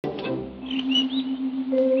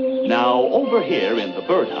Now, over here in the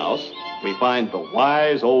birdhouse, we find the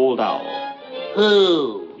wise old owl.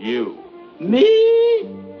 Who? You. Me?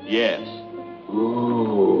 Yes.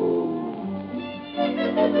 Ooh.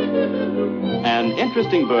 An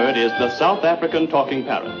interesting bird is the South African talking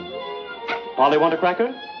parrot. Polly, want a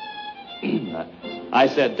cracker? I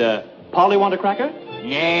said, Polly, want a cracker?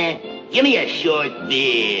 Nah, give me a short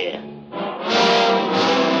beer.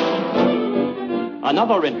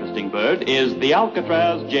 Another interesting bird is the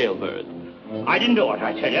Alcatraz jailbird. I didn't do it,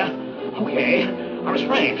 I tell you. Okay, I was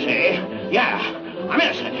framed, see? Yeah, I'm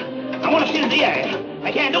innocent. I want to see the DA.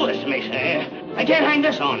 They can't do this to me, see? They can't hang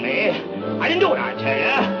this on me. I didn't do it, I tell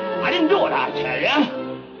you. I didn't do it, I tell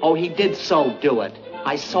you. Oh, he did so do it.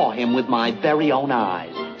 I saw him with my very own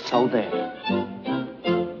eyes. So there.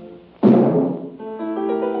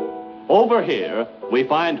 Over here, we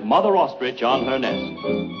find Mother Ostrich on her nest.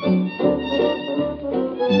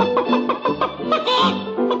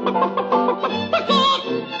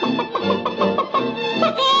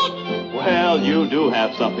 Well, you do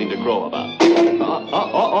have something to crow about.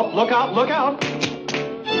 Look out, look out.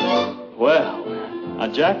 Well, a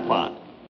jackpot.